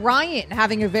Matt Ryan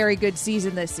having a very good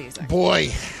season this season?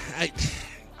 Boy,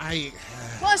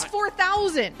 plus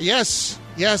 4,000. Yes,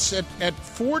 at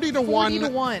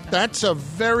 40-1. That's a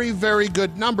very, very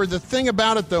good number. The thing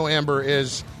about it, though, Amber,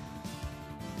 is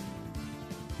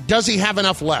does he have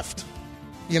enough left?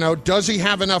 Does he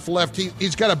have enough left?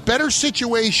 He's got a better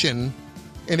situation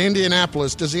in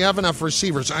Indianapolis. Does he have enough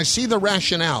receivers? I see the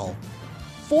rationale.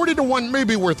 40-1 may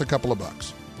be worth a couple of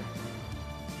bucks.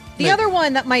 The other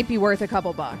one that might be worth a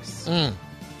couple bucks.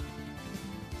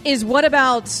 is what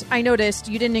about, I noticed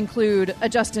you didn't include a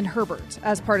Justin Herbert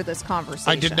as part of this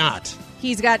conversation. I did not.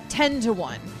 He's got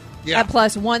 10-1 Yeah. at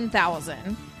plus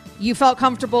 1,000. You felt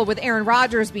comfortable with Aaron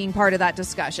Rodgers being part of that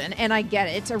discussion, and I get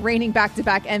it. A reigning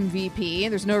back-to-back MVP,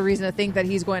 and there's no reason to think that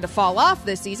he's going to fall off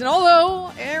this season,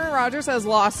 although Aaron Rodgers has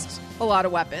lost a lot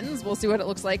of weapons. We'll see what it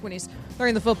looks like when he's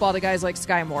throwing the football to guys like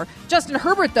Sky Moore. Justin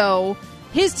Herbert, though,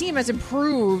 his team has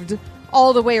improved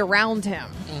all the way around him.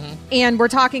 Mm-hmm. And we're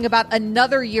talking about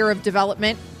another year of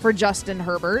development for Justin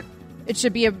Herbert. It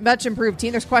should be a much improved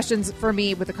team. There's questions for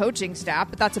me with the coaching staff,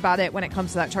 but that's about it when it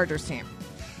comes to that Chargers team.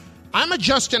 I'm a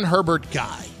Justin Herbert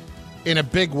guy in a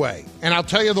big way. And I'll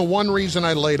tell you the one reason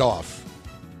I laid off.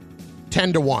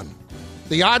 10-1.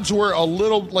 The odds were a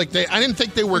little like I didn't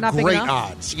think they were great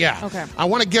odds. Yeah. Okay. I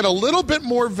want to get a little bit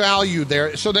more value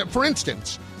there so that, for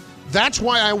instance, that's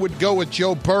why I would go with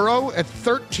Joe Burrow at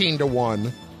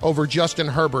 13-1 over Justin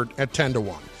Herbert at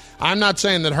 10-1. I'm not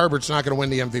saying that Herbert's not going to win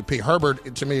the MVP.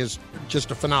 Herbert, to me, is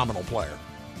just a phenomenal player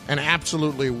and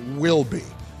absolutely will be.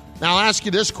 Now, I'll ask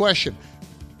you this question.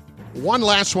 One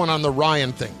last one on the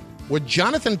Ryan thing. Would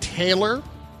Jonathan Taylor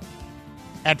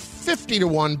at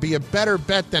 50-1 be a better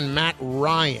bet than Matt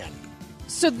Ryan?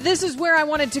 So this is where I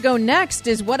wanted to go next,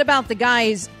 is what about the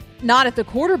guys not at the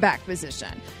quarterback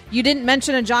position? You didn't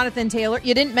mention a Jonathan Taylor.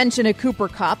 You didn't mention a Cooper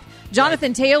Kupp.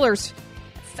 Jonathan Taylor's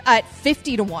at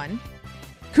 50-1.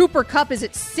 Cooper Kupp is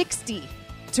at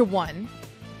 60-1.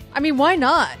 I mean, why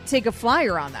not take a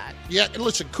flyer on that? Yeah,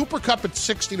 listen, Cooper Kupp at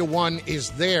 60-1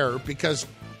 is there because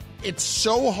it's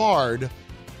so hard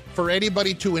for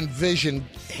anybody to envision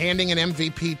handing an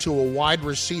MVP to a wide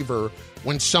receiver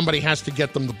when somebody has to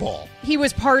get them the ball. He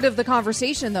was part of the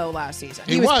conversation, though, last season.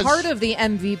 He was part of the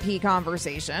MVP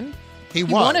conversation. He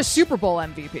won a Super Bowl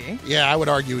MVP. Yeah, I would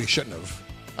argue he shouldn't have.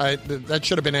 That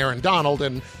should have been Aaron Donald,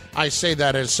 and I say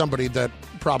that as somebody that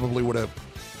probably would have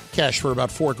cashed for about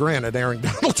 $4,000 and Aaron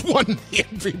Donald won the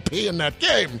MVP in that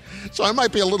game. So I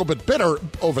might be a little bit bitter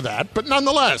over that, but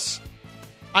nonetheless,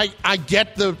 I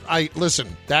get listen,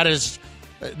 that is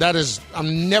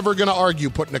I'm never going to argue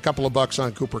putting a couple of bucks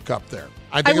on Cooper Kupp there.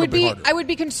 I think I would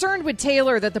be concerned with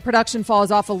Taylor that the production falls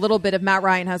off a little bit if Matt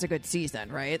Ryan has a good season,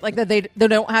 right? Like that they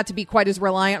don't have to be quite as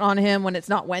reliant on him when it's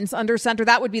not Wentz under center.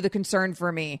 That would be the concern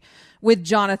for me with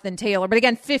Jonathan Taylor. But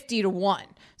again, 50-1.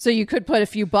 So you could put a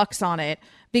few bucks on it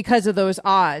because of those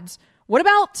odds. What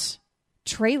about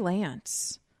Trey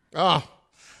Lance? Oh,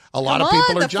 a lot of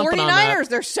people are jumping on that. The 49ers,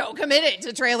 they're so committed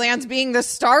to Trey Lance being the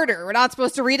starter. We're not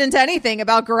supposed to read into anything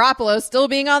about Garoppolo still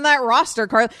being on that roster,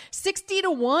 Carl.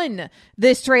 60-1,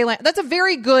 this Trey Lance. That's a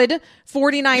very good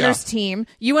 49ers team.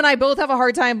 You and I both have a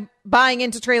hard time buying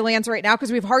into Trey Lance right now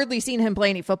because we've hardly seen him play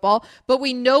any football. But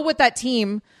we know what that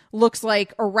team looks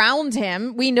like around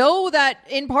him. We know that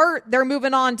in part they're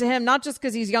moving on to him, not just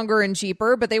because he's younger and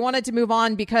cheaper, but they wanted to move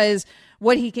on because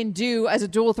what he can do as a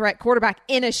dual threat quarterback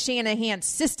in a Shanahan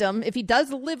system, if he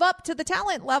does live up to the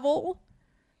talent level,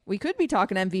 we could be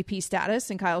talking MVP status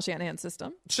in Kyle Shanahan's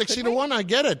system. 60-1, I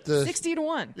get it.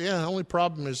 60-1. Yeah, the only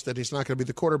problem is that he's not going to be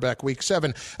the quarterback week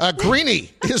 7.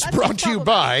 Greeny is brought to you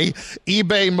by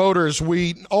eBay Motors.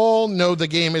 We all know the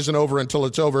game isn't over until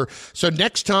it's over. So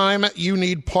next time you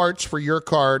need parts for your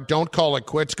car, don't call it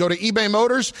quits. Go to eBay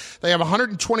Motors. They have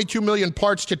 122 million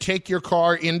parts to take your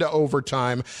car into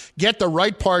overtime. Get the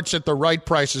right parts at the right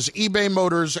prices.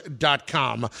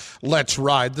 ebaymotors.com. Let's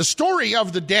ride. The story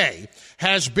of the day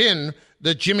has been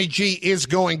that Jimmy G is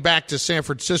going back to San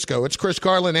Francisco. It's Chris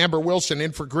Carlin, Amber Wilson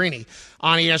in for Greeny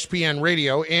on ESPN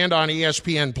Radio and on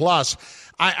ESPN Plus.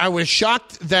 I was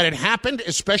shocked that it happened,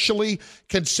 especially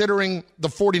considering the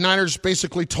 49ers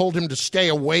basically told him to stay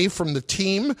away from the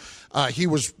team. He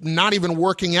was not even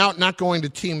working out, not going to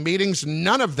team meetings,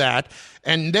 none of that.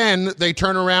 And then they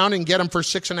turn around and get him for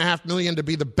 $6.5 million to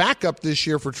be the backup this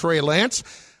year for Trey Lance.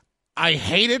 I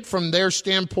hate it from their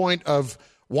standpoint of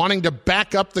wanting to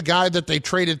back up the guy that they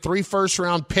traded 3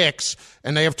 first-round picks,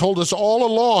 and they have told us all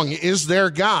along is their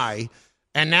guy,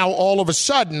 and now all of a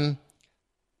sudden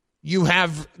you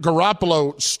have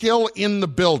Garoppolo still in the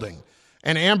building.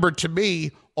 And Amber, to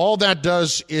me, all that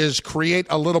does is create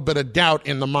a little bit of doubt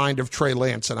in the mind of Trey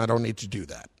Lance, and I don't need to do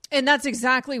that. And that's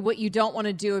exactly what you don't want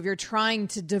to do if you're trying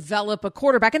to develop a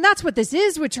quarterback. And that's what this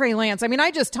is with Trey Lance. I mean,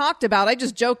 I just joked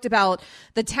about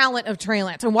the talent of Trey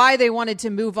Lance and why they wanted to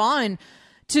move on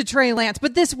to Trey Lance.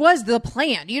 But this was the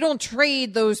plan. You don't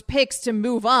trade those picks to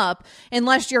move up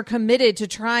unless you're committed to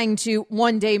trying to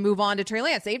one day move on to Trey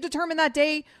Lance. They've determined that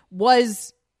day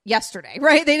was yesterday,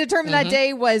 right? They determined that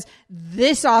day was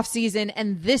this offseason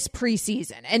and this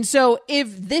preseason. And so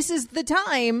if this is the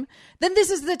time, then this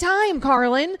is the time,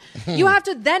 Carlin. You have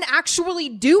to then actually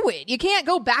do it. You can't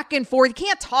go back and forth. You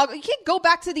can't talk. You can't go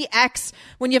back to the ex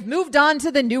when you've moved on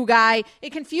to the new guy.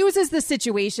 It confuses the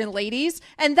situation, ladies.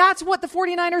 And that's what the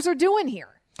 49ers are doing here.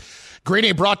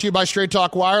 Greeny brought to you by Straight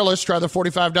Talk Wireless. Try the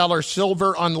 $45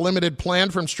 Silver Unlimited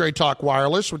plan from Straight Talk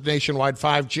Wireless with nationwide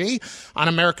 5G on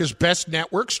America's best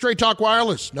network. Straight Talk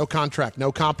Wireless. No contract,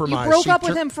 no compromise. You broke up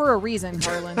with him for a reason,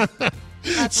 Carlin. That's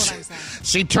what I'm saying.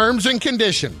 See terms and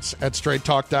conditions at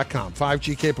straighttalk.com.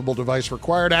 5G capable device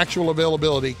required. Actual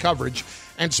availability, coverage,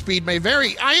 and speed may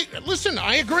vary. I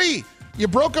agree. You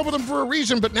broke up with him for a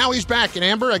reason, but now he's back. And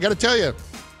Amber, I got to tell you,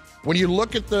 when you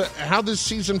look at how this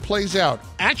season plays out,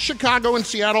 at Chicago and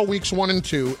Seattle weeks 1 and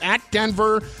 2, at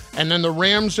Denver, and then the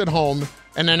Rams at home,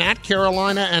 and then at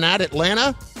Carolina and at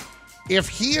Atlanta, if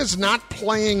he is not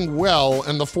playing well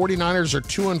and the 49ers are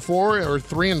 2-4 or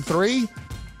 3-3,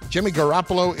 Jimmy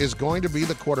Garoppolo is going to be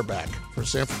the quarterback for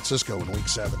San Francisco in week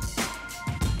 7.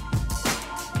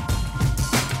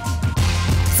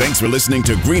 Thanks for listening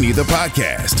to Greeny the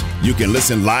podcast. You can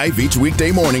listen live each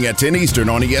weekday morning at 10 Eastern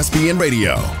on ESPN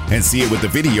Radio and see it with the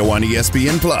video on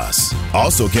ESPN Plus.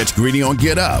 Also catch Greeny on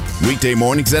Get Up weekday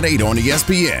mornings at 8 on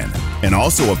ESPN and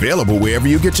also available wherever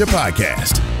you get your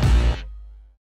podcast.